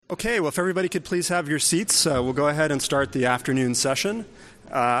Okay, well, if everybody could please have your seats, we'll go ahead and start the afternoon session.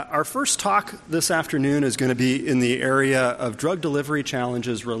 Our first talk this afternoon is going to be in the area of drug delivery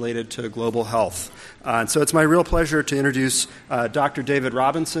challenges related to global health. And so it's my real pleasure to introduce Dr. David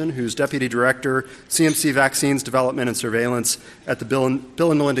Robinson, who's Deputy Director, CMC Vaccines Development and Surveillance at the Bill and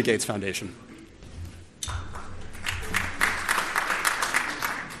Melinda Gates Foundation.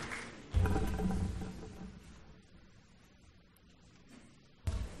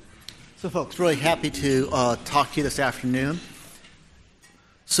 So, folks, really happy to talk to you this afternoon.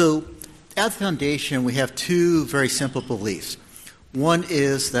 So, at the Foundation, we have two very simple beliefs. One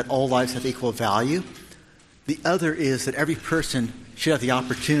is that all lives have equal value. The other is that every person should have the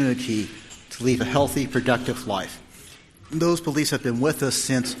opportunity to live a healthy, productive life. And those beliefs have been with us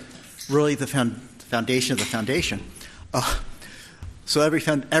since really the foundation of the Foundation. So every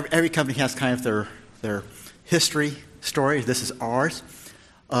company has kind of their history, story. This is ours.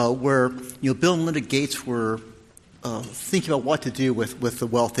 Where Bill and Melinda Gates were thinking about what to do with the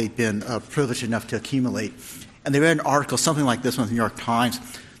wealth they'd been privileged enough to accumulate. And they read an article, something like this one in the New York Times,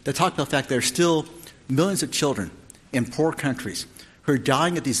 that talked about the fact there are still millions of children in poor countries who are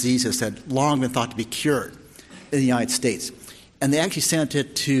dying of diseases that had long been thought to be cured in the United States. And they actually sent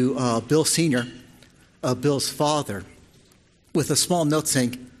it to Bill Sr., Bill's father, with a small note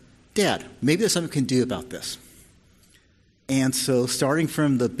saying, "Dad, maybe there's something we can do about this." And so starting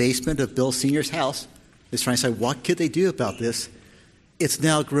from the basement of Bill Sr.'s house, they're trying to say, what could they do about this? It's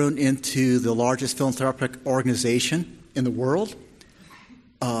now grown into the largest philanthropic organization in the world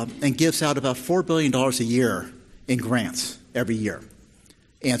and gives out about $4 billion a year in grants every year.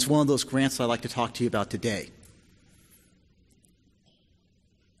 And it's one of those grants I'd like to talk to you about today.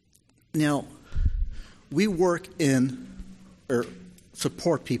 Now, we work or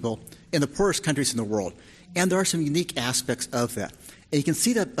support people in the poorest countries in the world. And there are some unique aspects of that. And you can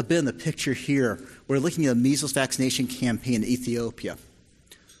see that a bit in the picture here. We're looking at a measles vaccination campaign in Ethiopia.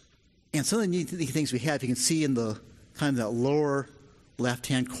 And some of the neat things we have, you can see in the kind of that lower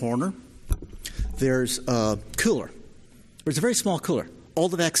left-hand corner, there's a cooler. There's a very small cooler. All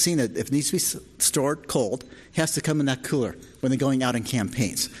the vaccine, if it needs to be stored cold, has to come in that cooler when they're going out in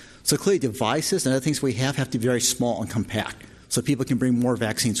campaigns. So clearly devices and other things we have to be very small and compact, so people can bring more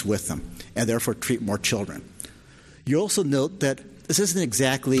vaccines with them and therefore treat more children. You also note that this isn't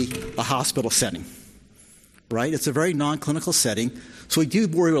exactly a hospital setting, right? It's a very non-clinical setting, so we do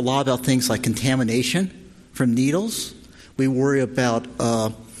worry a lot about things like contamination from needles. We worry about,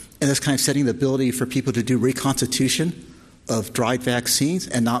 in this kind of setting, the ability for people to do reconstitution of dried vaccines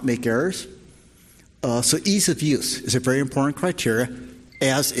and not make errors. So ease of use is a very important criteria,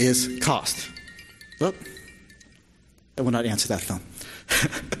 as is cost. Well, I will not answer that phone.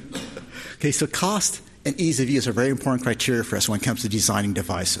 Okay, so cost and ease of use are very important criteria for us when it comes to designing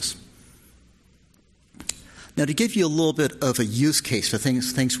devices. Now, to give you a little bit of a use case for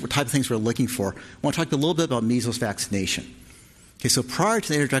what type of things we're looking for, I want to talk a little bit about measles vaccination. Okay, so prior to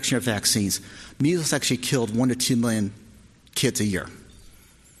the introduction of vaccines, measles actually killed 1 to 2 million kids a year.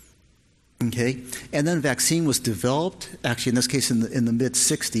 Okay, and then a vaccine was developed, actually in this case in the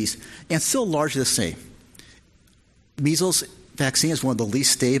mid-'60s, and still largely the same. Measles vaccine is one of the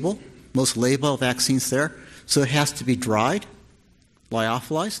least stable, most labile vaccines there, so it has to be dried,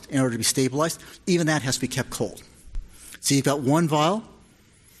 lyophilized, in order to be stabilized. Even that has to be kept cold. So you've got one vial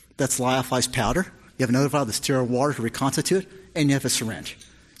that's lyophilized powder, you have another vial that's sterile water to reconstitute, and you have a syringe.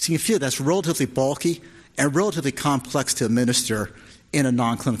 So you can feel that's relatively bulky and relatively complex to administer in a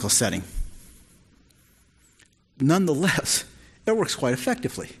non-clinical setting. Nonetheless, it works quite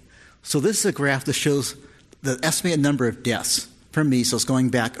effectively. So this is a graph that shows the estimated number of deaths from measles going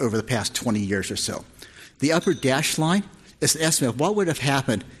back over the past 20 years or so. The upper dashed line is an estimate of what would have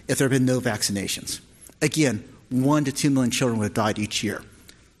happened if there had been no vaccinations. Again, 1 to 2 million children would have died each year.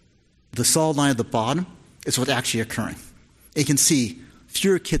 The solid line at the bottom is what's actually occurring. You can see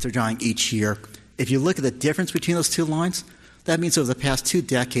fewer kids are dying each year. If you look at the difference between those two lines, that means over the past 2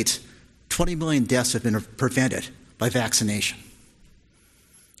 decades, 20 million deaths have been prevented by vaccination.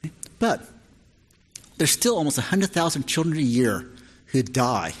 But there's still almost 100,000 children a year who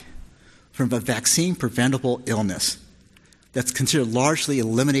die from a vaccine-preventable illness that's considered largely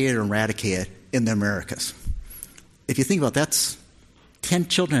eliminated or eradicated in the Americas. If you think about it, that's 10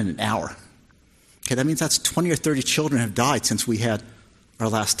 children in an hour. Okay, that means that's 20 or 30 children have died since we had our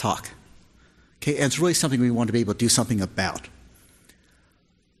last talk. Okay, and it's really something we want to be able to do something about.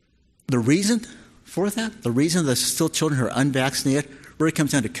 The reason for that, the reason there's still children who are unvaccinated, really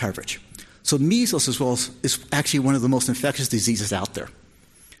comes down to coverage. So measles as well is actually one of the most infectious diseases out there.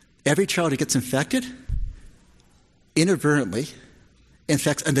 Every child who gets infected inadvertently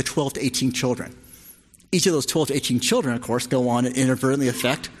infects under 12 to 18 children. Each of those 12 to 18 children, of course, go on and inadvertently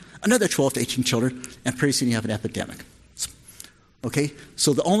affect another 12 to 18 children, and pretty soon you have an epidemic. Okay?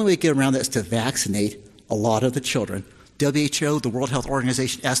 So the only way to get around that is to vaccinate a lot of the children. WHO, the World Health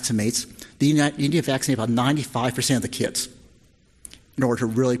Organization, estimates that you need to vaccinate about 95% of the kids in order to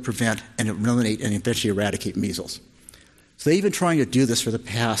really prevent and eliminate and eventually eradicate measles. So they've been trying to do this for the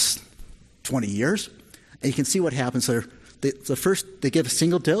past 20 years, and you can see what happens there. They give a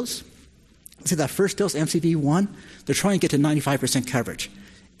single dose. See that first dose, MCV1, they're trying to get to 95% coverage.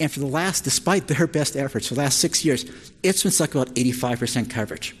 And for the last, despite their best efforts, for the last 6 years, it's been stuck about 85%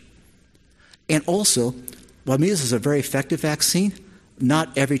 coverage. And also, while measles is a very effective vaccine, not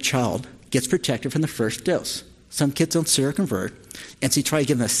every child gets protected from the first dose. Some kids don't seroconvert, and so you try to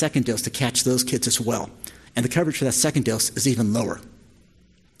give them a second dose to catch those kids as well. And the coverage for that second dose is even lower.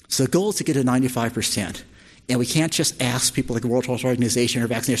 So the goal is to get to 95%. And we can't just ask people like the World Health Organization or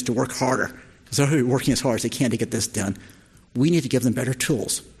vaccinators to work harder, because they're already working as hard as they can to get this done. We need to give them better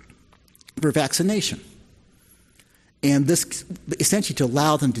tools for vaccination. And this essentially to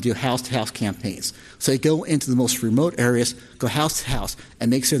allow them to do house-to-house campaigns. So they go into the most remote areas, go house to house,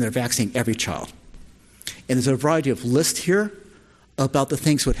 and make sure they're vaccinating every child. And there's a variety of lists here about the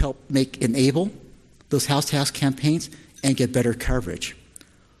things that would help enable those house-to-house campaigns and get better coverage.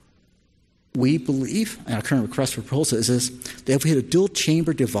 We believe, and our current request for proposal is that if we had a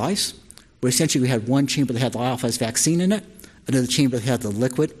dual-chamber device, where essentially we had one chamber that had the lyophilized vaccine in it, another chamber that had the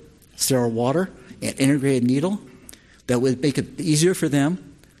liquid, sterile water, and integrated needle, that would make it easier for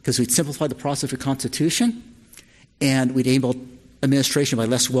them because we'd simplify the process of constitution and we'd enable administration by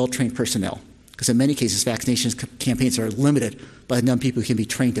less well-trained personnel. Because in many cases, vaccination campaigns are limited by the number of people who can be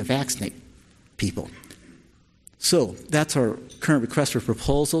trained to vaccinate people. So that's our current request for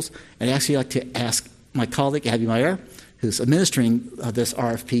proposals. And I'd actually like to ask my colleague, Abby Meyer, who's administering this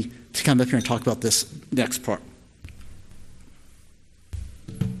RFP, to come up here and talk about this next part.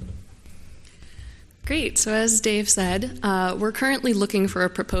 Great. So as Dave said, we're currently looking for a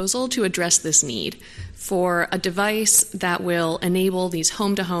proposal to address this need for a device that will enable these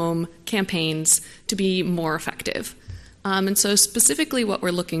home-to-home campaigns to be more effective. And so specifically what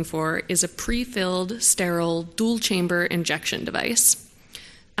we're looking for is a pre-filled, sterile, dual-chamber injection device.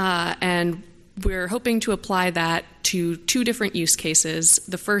 And we're hoping to apply that to two different use cases,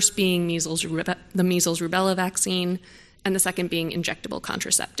 the first being the measles rubella vaccine, and the second being injectable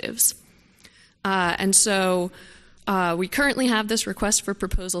contraceptives. And so we currently have this request for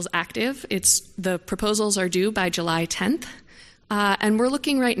proposals active. The proposals are due by July 10th. And we're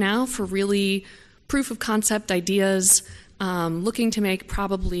looking right now for really proof of concept ideas, looking to make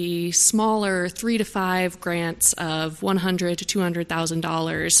probably smaller 3 to 5 grants of $100,000 to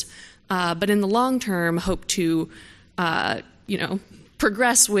 $200,000. But in the long term, hope to,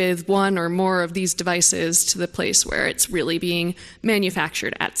 progress with one or more of these devices to the place where it's really being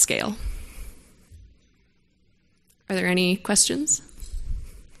manufactured at scale. Are there any questions?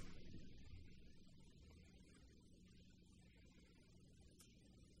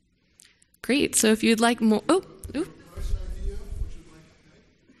 Great. So if you'd like more... Oh.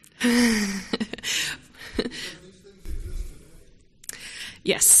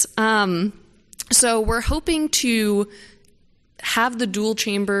 Yes. So we're hoping to have the dual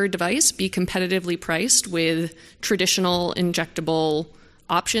chamber device be competitively priced with traditional injectable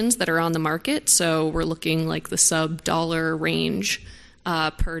options that are on the market. So we're looking like the sub-dollar range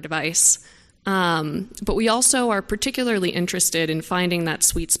per device. But we also are particularly interested in finding that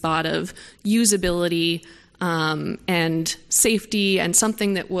sweet spot of usability and safety and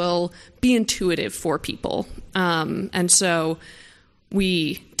something that will be intuitive for people. And so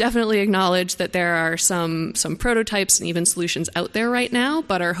we definitely acknowledge that there are some prototypes and even solutions out there right now,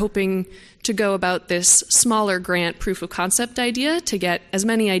 but are hoping to go about this smaller grant proof of concept idea to get as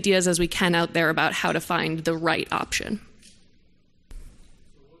many ideas as we can out there about how to find the right option.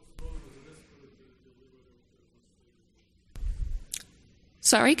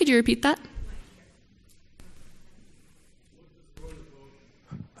 Sorry, could you repeat that?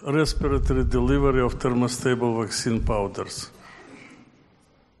 Respiratory delivery of thermostable vaccine powders.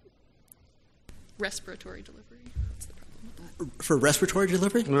 Respiratory delivery. What's the problem with that? For respiratory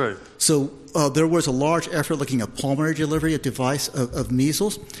delivery? Right. So there was a large effort looking at pulmonary delivery, a device of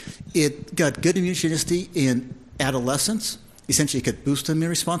measles. It got good immunogenicity in adolescents. Essentially, it could boost the immune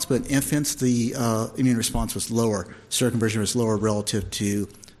response, but in infants, the immune response was lower. Seroconversion was lower relative to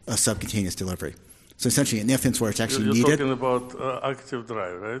subcutaneous delivery. So essentially, in infants where it's actually You're needed. You're talking about active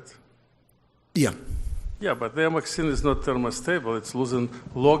dry, right? Yeah. Yeah, but the vaccine is not thermostable. It's losing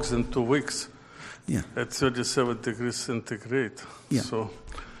logs in 2 weeks. Yeah. at 37 degrees centigrade. Yeah. So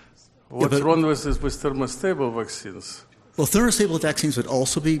what's wrong with this with thermostable vaccines? Well, thermostable vaccines would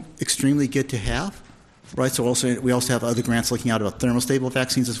also be extremely good to have, right? So we also have other grants looking out about thermostable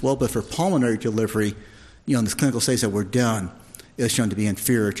vaccines as well. But for pulmonary delivery, in the clinical studies that were done, it was shown to be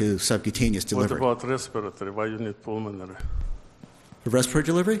inferior to subcutaneous delivery. What about respiratory? Why you need pulmonary? For respiratory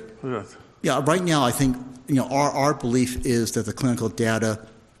delivery? Right. Yeah, right now I think our belief is that the clinical data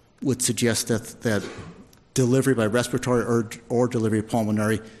would suggest that delivery by respiratory or delivery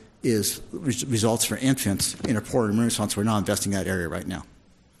pulmonary results for infants in a poor immune response. We're not investing in that area right now.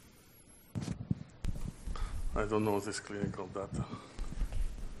 I don't know this clinical data.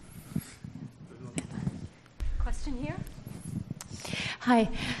 Question here? Hi.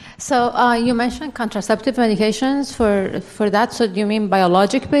 So you mentioned contraceptive medications for that. So do you mean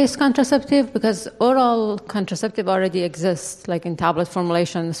biologic-based contraceptive? Because oral contraceptive already exists, like in tablet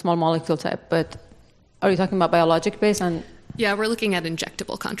formulation, small molecule type. But are you talking about biologic-based? And Yeah, we're looking at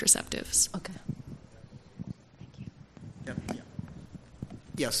injectable contraceptives. okay.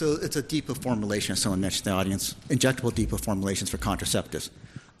 Yeah, so it's a depot formulation, as someone mentioned in the audience, injectable depot formulations for contraceptives.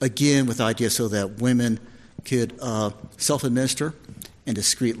 Again, with the idea so that women could self-administer and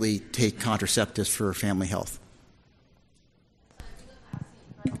discreetly take contraceptives for family health.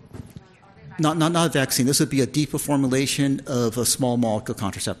 Not a vaccine. This would be a depot formulation of a small molecule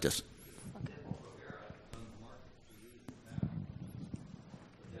contraceptives.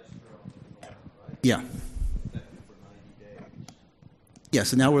 Yeah. Yeah,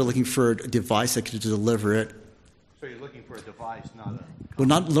 so now we're looking for a device that could deliver it. So you're looking for a device, not a... We're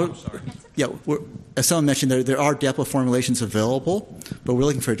not. Yeah, as someone mentioned, there are depot formulations available, but we're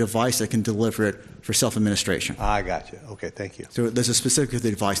looking for a device that can deliver it for self-administration. I got you. Okay, thank you. So there's a specific of the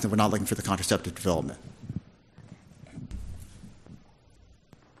device, and we're not looking for the contraceptive development.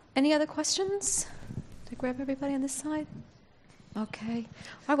 Any other questions? To grab everybody on this side? Okay.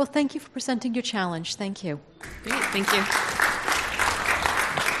 All right, well, thank you for presenting your challenge. Thank you. Great, thank you.